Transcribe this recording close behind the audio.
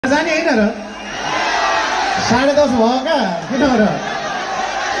नजाने होइन र 10:30 भयो क्या किन र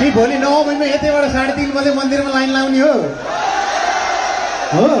ती भोलि 9 बजीमा यतैबाट 3:30 बजे मन्दिरमा लाइन लाउने हो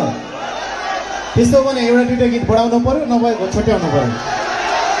त्यस्तो पनि एउटा दुईटा गीत बढाउनु पर्यो नभए छोट्याउनु पर्यो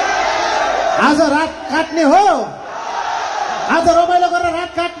आज रात काट्ने हो आज रमाइलो गरेर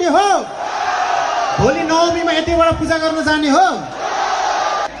रात काट्ने हो भोलि नवमीमा यतिबाट पूजा गर्न जाने हो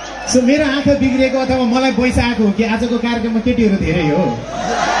सो मेरो आँखा बिग्रिएको अथवा मलाई पैसा आएको हो कि आजको कार्यक्रममा केटीहरू धेरै हो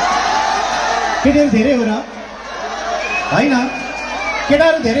केटीहरू धेरै हो र होइन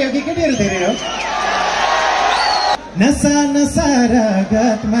केटाहरू धेरै हो कि केटीहरू धेरै हो नसा नसा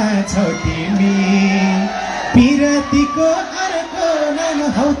रगतमा छौ तिमी पिरतीको अर्को नाम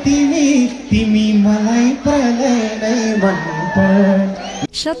हौ तिमी तिमी मलाई प्रलय नै मनपर्छ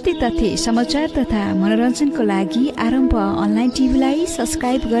सत्य तथ्य समाचार तथा मनोरञ्जनको लागि आरम्भ अनलाइन टिभीलाई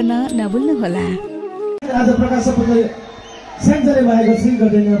सब्स्क्राइब गर्न नभुल्नुहोला। आज प्रकाश सपुतले स्याङ्जाले माया गर्छै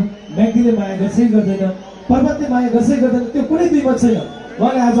गर्दैन म्याग्दीले माया गर्छै गर्दैन पर्वतले माया गर्छै गर्दैन त्यो कुनै दुई मत छैन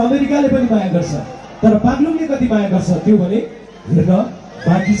उहाँले आज अमेरिकाले पनि माया गर्छ तर बागलुङले कति माया गर्छ त्यो भने हेर्न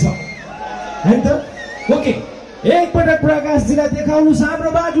बाँकी छ हैन त ओके एकपटक प्रकाशजीलाई देखाउनुस्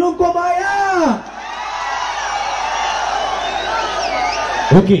हाम्रो बागलुङको माया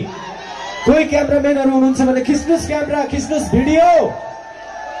ओके कोही क्यामेराम्यानहरू हुनुहुन्छ भने खिच्नुस् क्यामेरा खिच्नुस् भिडियो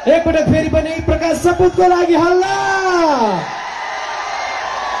एकपटक फेरि पनि प्रकाश सपुतको लागि हल्ला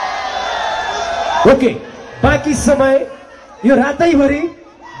ओके बाँकी समय यो रातैभरि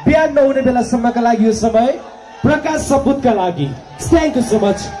बिहान नहुने बेलासम्मका लागि यो समय प्रकाश सपुतका लागि thank you so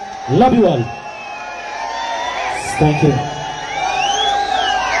much love you all thank you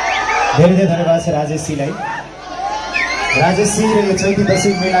धेरै धेरै धन्यवाद छ राजेशजीलाई राजेशजी र यो चैती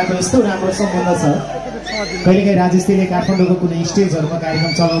दशैं मेलाको यस्तो राम्रो सम्बन्ध छ कहिलेकाहीँ राजेशजीले काठमाडौँको कुनै स्टेजहरूमा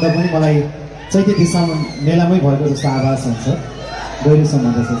कार्यक्रम चलाउँदा पनि मलाई चैती दशैं मेलामै भएको जस्तो आभास हुन्छ गहिरो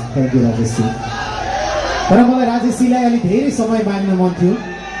सम्बन्ध छ थ्याङ्क यू राजेशजी तर मलाई राजेशजीलाई अलिक धेरै समय माग्न मन थियो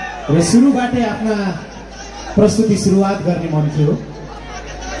र सुरुबाटै आफ्ना प्रस्तुति सुरुवात गर्ने मन थियो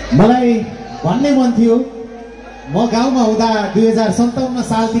मलाई भन्ने मन थियो म गाउँमा हुँदा 2057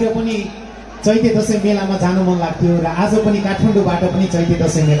 सालतिर पनि चैते दशैं मेलामा जानु मन लाग्थ्यो र आज पनि काठमाडौँबाट पनि चैते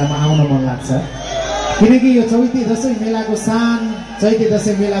दशैं मेलामा आउन मन लाग्छ किनकि यो चैते दशैं मेलाको शान चैते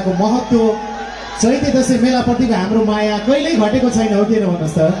दशैं मेलाको महत्त्व चैते दशैं मेलाप्रतिको हाम्रो माया कहिल्यै घटेको छैन हो किन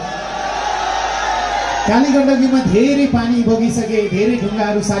भन्नुहोस् त कालीगण्डकीमा धेरै पानी बगिसके धेरै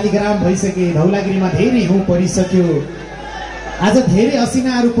ढुङ्गाहरू शालिग्राम भइसके धौलागिरीमा धेरै हिउँ परिसक्यो आज धेरै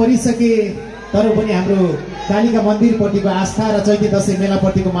असिनाहरू परिसके तर पनि हाम्रो कालिका मन्दिरपट्टिको आस्था र चैते दशैं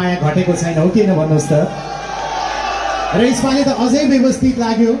मेलापट्टिको माया घटेको छैन हो किन भन्नुहोस् त र यसपालि त अझै व्यवस्थित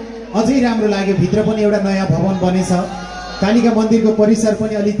लाग्यो अझै राम्रो लाग्यो भित्र पनि एउटा नयाँ भवन बनेछ कालिका मन्दिरको परिसर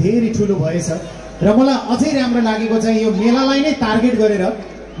पनि अलिक धेरै ठुलो भएछ र मलाई अझै राम्रो लागेको चाहिँ यो मेलालाई नै टार्गेट गरेर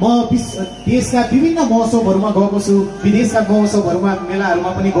म देशका विभिन्न महोत्सवहरूमा गएको छु विदेशका महोत्सवहरूमा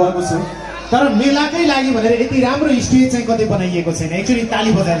मेलाहरूमा पनि गएको छु तर मेलाकै लागि भनेर यति राम्रो स्टेज चाहिँ कतै बनाइएको छैन एक्चुअली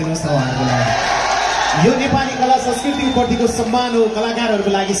ताली बजाइदिनुहोस् न उहाँहरूको लागि यो नेपाली कला संस्कृतिप्रतिको सम्मान हो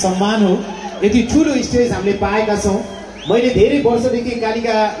कलाकारहरूको लागि सम्मान हो यति ठुलो स्टेज हामीले पाएका छौँ मैले धेरै वर्षदेखि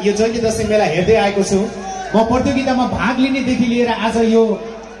कालिका यो चैते दशैं मेला हेर्दै आएको छु म प्रतियोगितामा भाग लिनेदेखि लिएर आज यो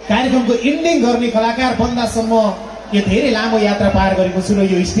कार्यक्रमको इन्डिङ गर्ने कलाकार बन्दासम्म यो धेरै लामो यात्रा पार गरेको छु र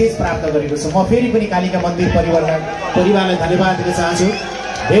यो स्टेज प्राप्त गरेको छु म फेरि पनि कालिका मन्दिर परिवारलाई धन्यवाद दिन चाहन्छु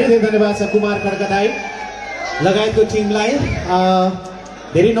धेरै धेरै धन्यवाद छ कुमार खड्का दाइ लगायतको टिमलाई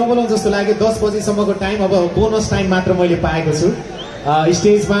धेरै नबोलाउँ जस्तो लाग्यो 10 बजीसम्मको टाइम अब बोनस टाइम मात्र मैले पाएको छु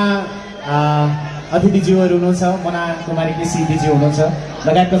स्टेजमा अतिथिज्यूहरू हुनुहुन्छ मना कुमारी केसी दिदी हुनुहुन्छ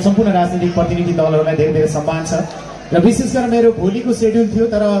लगायतका सम्पूर्ण राजनीतिक प्रतिनिधि दलहरूलाई धेरै धेरै सम्मान छ र विशेष गरेर मेरो भोलिको सेड्युल थियो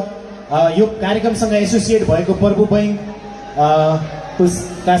तर यो कार्यक्रमसँग एसोसिएट भएको प्रभु बैङ्क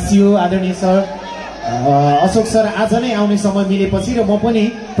कासियो आदरणीय सर अशोक सर आज नै आउने समय मिलेपछि र म पनि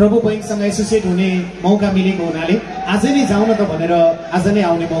प्रभु बैङ्कसँग एसोसिएट हुने मौका मिलेको हुनाले आज नै जाउन त भनेर आज नै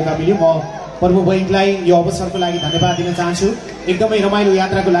आउने मौका मिल्यो म प्रभु बैङ्कलाई यो अवसरको लागि धन्यवाद दिन चाहन्छु एकदमै रमाइलो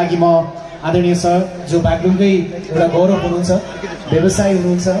यात्राको लागि म आदरणीय सर जो बागलुङकै एउटा गौरव हुनुहुन्छ व्यवसायी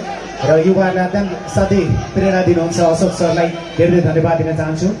हुनुहुन्छ र युवाहरूलाई एकदम सधैँ प्रेरणा दिनुहुन्छ अशोक सरलाई धेरै धेरै धन्यवाद दिन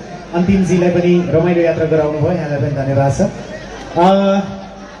चाहन्छु अन्तिमजीलाई पनि रमाइलो यात्रा गराउनु भयो यहाँलाई पनि धन्यवाद छ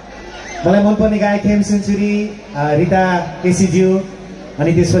मलाई मनपर्ने गायक खेम सेन्चुरी रिता केसीज्यू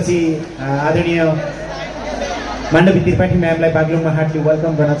अनि त्यसपछि आदरणीय माण्डवी त्रिपाठी म्यामलाई बागलुङमा हार्टली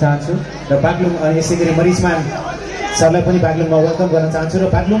वेलकम गर्न चाहन्छु र बागलुङ यसै गरी मरिचमान सरलाई पनि बागलुङमा वेलकम गर्न चाहन्छु र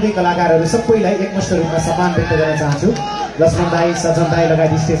बागलुङकै कलाकारहरू सबैलाई एकमुष्ट रूपमा सम्मान व्यक्त गर्न चाहन्छु लक्ष्मण दाई सजन दाई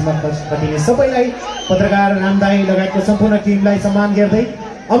लगायत स्टेजमा खटिने सबैलाई पत्रकार राम दाई लगायतको सम्पूर्ण टिमलाई सम्मान गर्दै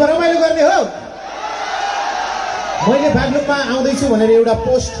अब रमाइलो गर्ने हो मैले बागलुङमा आउँदैछु भनेर एउटा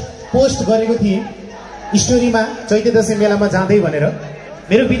पोस्ट गरेको थिएँ स्टोरीमा चैते दशैं मेलामा जाँदै भनेर।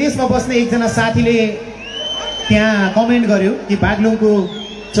 मेरो विदेशमा बस्ने एकजना साथीले त्यहाँ कमेन्ट गर्यो कि बागलुङको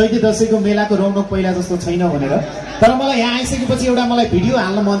चैते दशैंको मेलाको रौनक पहिला जस्तो छैन भनेर। तर मलाई यहाँ आइसकेपछि एउटा मलाई भिडियो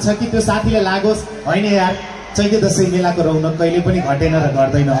हाल्न मन छ कि त्यो साथीले लागोस् होइन यार चैते दशैं मेलाको रौनक कहिले पनि घटेन र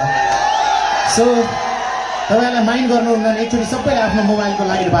घट्दैन। सो तपाईँहरूलाई माइन्ड गर्नुहुन्न भने एकचोटि सबैले आफ्नो मोबाइलको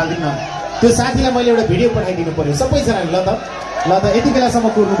लाइट बालिदिनु। त्यो साथीलाई मैले एउटा भिडियो पठाइदिनु पर्यो सबैजनाले। ल त यति बेलासम्म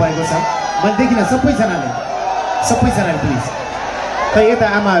कुर्नु भएको छ मैले देखिनँ सबैजनाले प्लिज। खै यता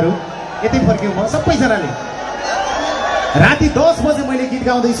आमाहरू यतै फर्क्यौँ म सबैजनाले। राति 10 बजे मैले गीत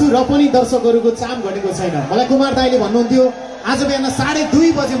गाउँदैछु र पनि दर्शकहरूको चाम घटेको छैन। मलाई कुमार दाइले भन्नुहुन्थ्यो आज बिहान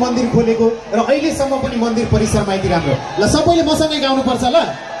 2:30 बजे मन्दिर खोलेको र अहिलेसम्म पनि मन्दिर परिसरमा यति राम्रो। ल सबैले मसँगै गाउनुपर्छ ल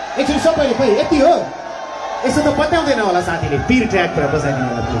एकचोटि सबैले। खै यति हो यसो त पत्याउँदैन होला साथीले पिर ट्र्याक पुरा बजाइदिनु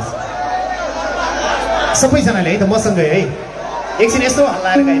होला प्लिज सबैजनाले है त मसँगै है एकछिन यस्तो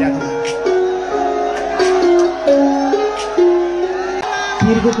हल्लाएर गाइराख्नु।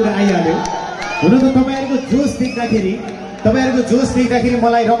 पिरको कुरा आइहाल्यो। हुन त तपाईँहरूको जोस देख्दाखेरि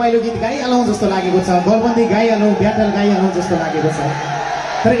मलाई रमाइलो गीत गाइहालौँ जस्तो लागेको छ, गलबन्दी गाइहालौँ, ब्याटल गाइहालौँ जस्तो लागेको छ।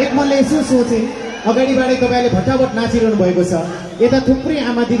 तर एक मनले यसो सोचे अगाडिबाटै तपाईँहरूले भट्टाभट नाचिरहनु भएको छ। यता थुप्रै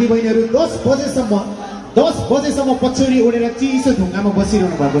आमा दिदी बहिनीहरू 10 बजेसम्म पछौडी ओढेर चिसो ढुङ्गामा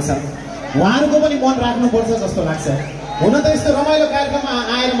बसिरहनु भएको छ। उहाँहरूको पनि मन राख्नुपर्छ जस्तो लाग्छ। हुन त यस्तो रमाइलो कार्यक्रममा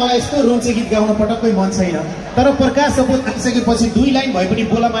आएर मलाई यस्तो रोमाञ्च गीत गाउन पटक्कै मन छैन। तर प्रकाश सपुत आइसकेपछि 2 लाइन भए पनि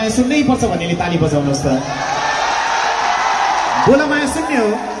बोला माया सुन्नै पर्छ भन्नेले ताली बजाउनुहोस् त। बोला माया सुन्ने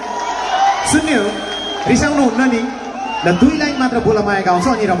हो रिसाउनु हुन्न नि। ल 2 लाइन मात्र बोला माया गाउँछ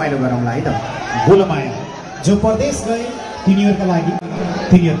अनि रमाइलो गरौँला है त। बोला माया जो परदेश गए तिनीहरूका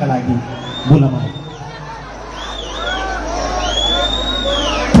लागि बोला माया।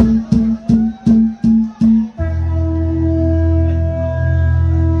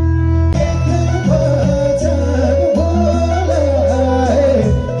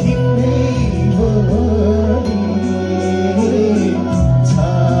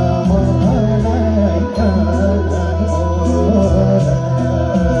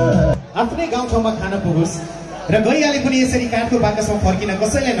 खान पुगोस् र गइहाले पनि यसरी काठको बाकसमा फर्किन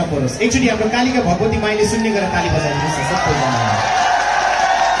कसैलाई नपरोस्। एकचोटि हाम्रो कालिका भगवती माईले सुन्ने गरेर ताली बजाइदिनुहोस् न सबैजना।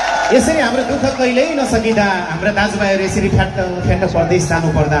 यसरी हाम्रो दुःख कहिल्यै नसकिँदा हाम्रा दाजुभाइहरू यसरी फ्याट्ट परदेश जानु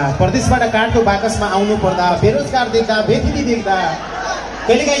पर्दा, परदेशबाट काठको बाकसमा आउनु पर्दा, बेरोजगार देख्दा, बेथिती देख्दा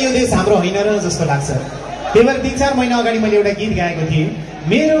कहिलेकाहीँ यो देश हाम्रो होइन र जस्तो लाग्छ। त्यही भएर 3-4 महिना अगाडि मैले एउटा गीत गाएको थिएँ,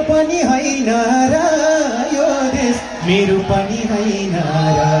 मेरो पनि होइन र यो देश मेरो पनि होइन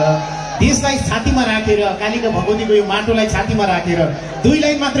र। देशलाई छातीमा राखेर कालिका भगवतीको यो माटोलाई छातीमा राखेर 2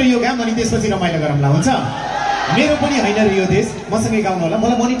 लाइन मात्र यो गाउँ अनि त्यसपछि रमाइलो गरौँला हुन्छ। मेरो पनि होइन र यो देश मसँगै गाउनु होला।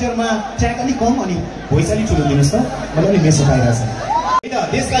 मलाई मोनिटरमा ट्र्याक अलिक कम अनि भोइस अलिक ठुलो दिनुहोस् त, मलाई अलिक मेसो पाइरहेछ है त।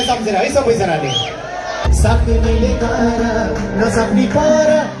 देशलाई सम्झेर है सबैजनाले सक्नेले गर नसक्ने पर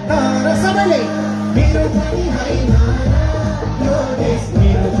तर सबैले मेरो पनि होइन यो देश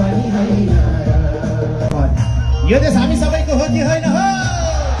मेरो पनि होइन। यो देश हामी सबैको हो कि होइन हो।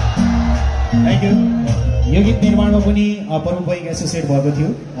 Thank you. यो गीत निर्माणमा पनि प्रमुख बैक एसोसिएट भएको थियो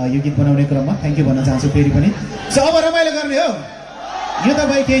यो गीत बनाउने क्रममा। थ्याङ्क यू भन्न चाहन्छु फेरि पनि। सो अब रमाइलो गर्ने हो। यो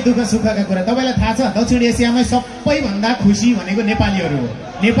तपाईँ केही दुःख सुखका कुरा तपाईँलाई थाहा छ दक्षिण एसियामै सबैभन्दा खुसी भनेको नेपालीहरू हो।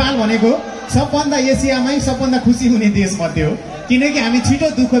 नेपाल भनेको सबभन्दा एसियामै सबभन्दा खुसी हुने देश मध्ये हो किनकि हामी छिटो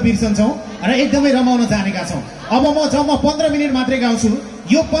दुःख बिर्सन्छौँ र एकदमै रमाउन जानेका छौँ। अब म जम्मा 15 मिनट मात्रै गाउँछु।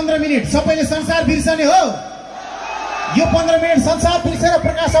 यो 15 मिनट सबैले संसार बिर्सने हो। यो 15 मिनट संसार बिर्सेर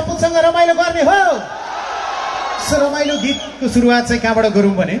प्रकाश सपुतसँग रमाइलो गर्ने हो। सो रमाइलो गीतको सुरुवात चाहिँ कहाँबाट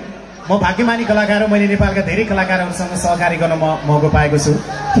गरौँ भने म भाग्यमानी कलाकार हो। मैले नेपालका धेरै कलाकारहरूसँग सहकारी गर्न मौका पाएको छु।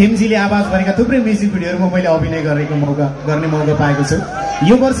 खेमजीले आवाज गरेका थुप्रै म्युजिक भिडियोहरूमा मैले अभिनय गर्ने मौका पाएको छु।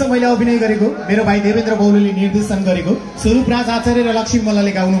 यो वर्ष मैले अभिनय गरेको मेरो भाइ देवेन्द्र बौलले निर्देशन गरेको, स्वरूपराज आचार्य र लक्ष्मी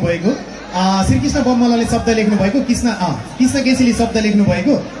मल्लले गाउनु भएको, श्रीकृष्ण बममल्लले शब्द लेख्नु भएको, कृष्ण केसीले शब्द लेख्नु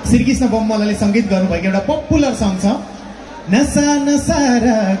भएको, श्रीकृष्ण बममल्लले सङ्गीत गर्नुभएको एउटा पपुलर सङ छ नसा नसा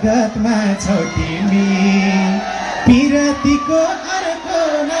रगतमा छौ तिमी पिरतीको अर्को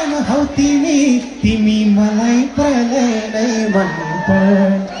नाम हौ तिमी तिमी मलाई प्रलय नै मन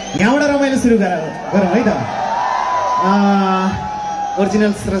पर्छ। यहाँबाट रमाइलो सुरु गरौँ है त।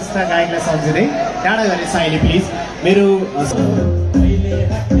 ओरिजिनल स्रष्टा गायकलाई सम्झिँदै टाढा गर्ने साइली प्लिज मेरो।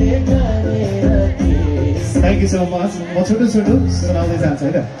 Thank you so much. म छोटो सुनाउँदै जान्छु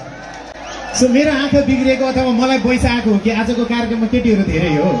है त। सो मेरो आँखा बिग्रिएको अथवा मलाई पैसा आएको हो कि आजको कार्यक्रममा केटीहरू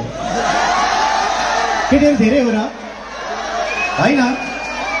धेरै हो? केटीहरू धेरै हो र होइन?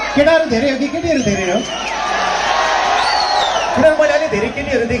 केटाहरू धेरै हो कि केटीहरू धेरै हो? किनभने मैले अलिक धेरै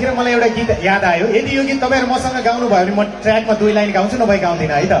केटीहरू देखेर मलाई एउटा गीत याद आयो। यदि यो गीत तपाईँहरू मसँग गाउनु भयो भने म ट्र्याकमा 2 लाइन गाउँछु, नभए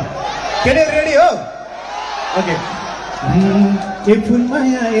गाउँदिनँ है त। केटीहरू रेडी हो? ओके। ए फुल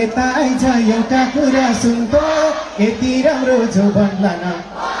माया यता आइज एउटा कुरा सुन्तो, यति राम्रो जो भन्ला न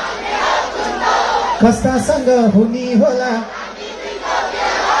कस्तासँग हुने होला,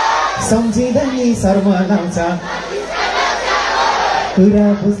 सम्झिँदा नि शर्म लाउँछ, कुरा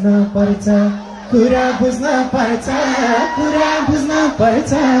बुझ्न पर्छ, कुरा बुझ्न पर्छ, कुरा बुझ्न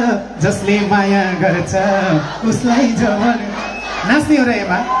पर्छ, जसले माया गर्छ उसलाई जवन। नाच्ने हो र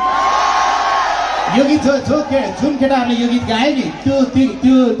एमा? यो गीत जुन केटाहरूले यो गीत गायो नि त्यो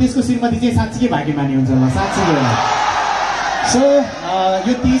त्यसको श्रीमती चाहिँ साँच्चीकै भाग्यमानी हुन्छ होला, साँच्चीकै होला। सो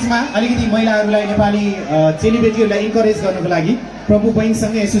यो तीजमा अलिकति महिलाहरूलाई, नेपाली चेलीबेटीहरूलाई इन्करेज गर्नुको लागि प्रभु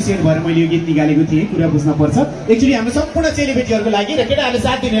बैङ्कसँगै एसोसिएट भएर मैले यो गीत निकालेको थिएँ, कुरा बुझ्न पर्छ। एक्चुअली हाम्रो सम्पूर्ण चेलीबेटीहरूको लागि र केटाहरूले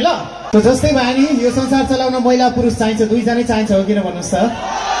साथ दिने ल। त जस्तै भयो नि, यो संसार चलाउन महिला पुरुष चाहिन्छ, 2 जनै चाहिन्छ हो किन भन्नुहोस् त?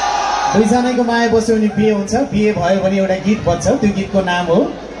 2 जनाको माया बस्यो भने बिहे हुन्छ, बिहे भयो भने एउटा गीत बज्छ, त्यो गीतको नाम हो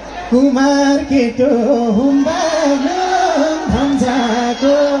कुमार केटो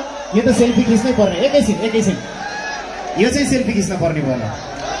भम्जाको। यो त सेल्फी खिच्नै पर्ने, एकैछिन यो चाहिँ सेल्फी खिच्न पर्ने भयो।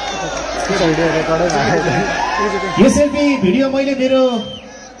 यो सेल्फी भिडियो मैले मेरो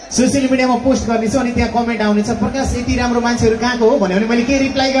सोसियल मिडियामा पोस्ट गर्नेछु, अनि त्यहाँ कमेन्ट आउनेछ, प्रकाश यति राम्रो मान्छेहरू कहाँको हो भन्यो भने मैले के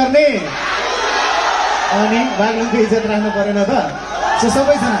रिप्लाई गर्ने? अनि बागलुङको इज्जत राख्नु परेन त? सो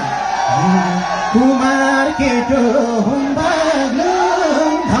सबैजना कुमार केटो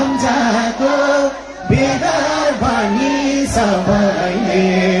भम्जाको बेगर भनी सबैले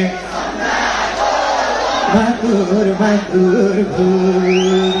माकुर माकुर घुर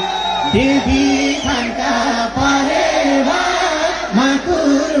देवी खानका परेवा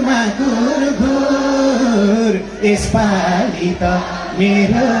माकुर माकुर घुर। यसपालि त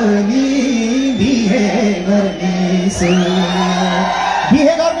मेरो नि बिहे गर्ने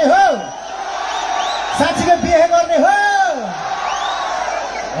बिहे गर्ने हो, साँच्चीकै बिहे गर्ने हो।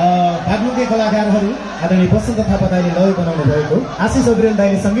 बागलुङकै कलाकारहरू आदरणीय वसन्त थापा दाइले लय बनाउनु भएको, आशिष अग्रेल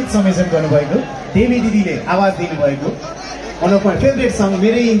दाइले सङ्गीत संयोजन गर्नुभएको, देवी दिदीले आवाज दिनुभएको, one of my favourite song,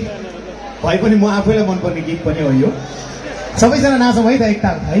 मेरै भए पनि म आफैलाई मनपर्ने गीत पनि हो यो। सबैजना नाचौँ है त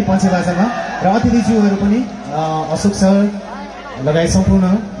एकताल है पञ्चेबाजामा। र अतिथिज्यूहरू पनि अशोक सर लगायत सम्पूर्ण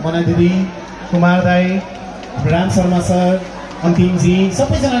मना दिदी, कुमार दाई, राम शर्मा सर, अन्तिमजी,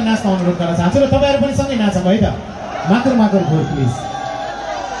 सबैजना नाच्न अनुरोध गर्न चाहन्छु र तपाईँहरू पनि सँगै नाचौँ है त। माकुर माकुर घुर प्लिज।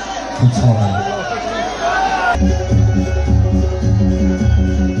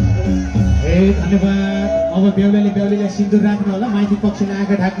 ए धन्यवाद। अब बेहुलीलाई सिन्दुर राख्नु होला, माइती पक्षले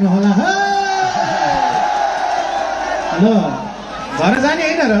आँखा ढाक्नु होला। ल घर जाने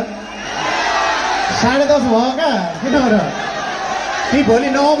होइन र? 10:30 भयो क्या? किन र? कि भोलि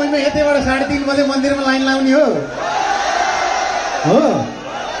 9 बजीमा यतैबाट 3:30 बजे मन्दिरमा लाइन लाउने हो?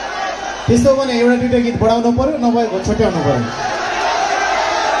 त्यस्तो भने एउटा 2टा गीत बढाउनु पर्यो, नभए छोट्याउनु पर्यो।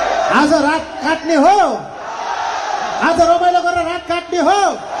 आज रात काट्ने हो, आज रमाइलो गरेर रात काट्ने हो,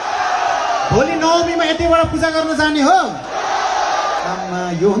 भोलि 9मीमा यतिबाट पूजा गर्न जाने हो।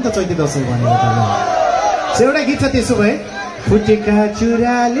 यो हो नि त चैते दशैं भनेको। एउटा गीत छ त्यसो भए, फुटेका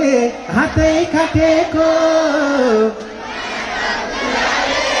चुराले हातै काटेको,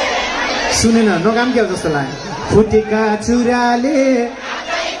 सुनेन नगाम क्या जस्तो लाग्यो। फुटेका चुराले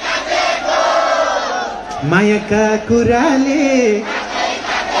मायाका कुराले।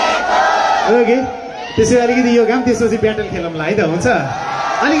 ओके, त्यसै अलिकति यो गाम, त्यसपछि ब्याटल खेलौँला है त, हुन्छ?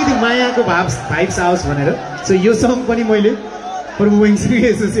 अलिकति मायाको भाइब्स आओस् भनेर। सो यो सङ पनि मैले प्रभु बैङ्कसँग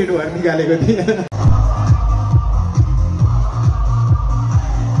एसोसिएट भएर निकालेको थिएँ।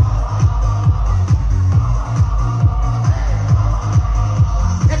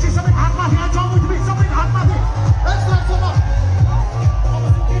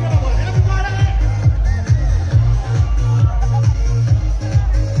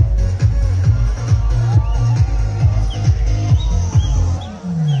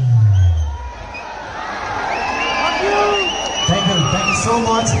 So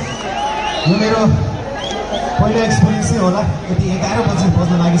much. यो मेरो पहिलो एक्सपिरियन्स नै होला। यति 11 बजी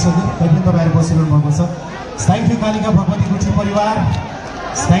बज्न लागिसक्यो, तैपनि तपाईँहरू बसिरहनु भएको छ। थ्याङ्क यू कालिका भगवती गुठी परिवार,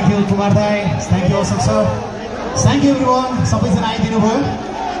 थ्याङ्क यू कुमार दाई, thank you Ashok sir, thank you everyone. सबैजना आइदिनु भयो,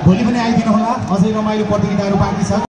 भोलि पनि आइदिनु होला। अझै रमाइलो प्रतियोगिताहरू बाँकी छ।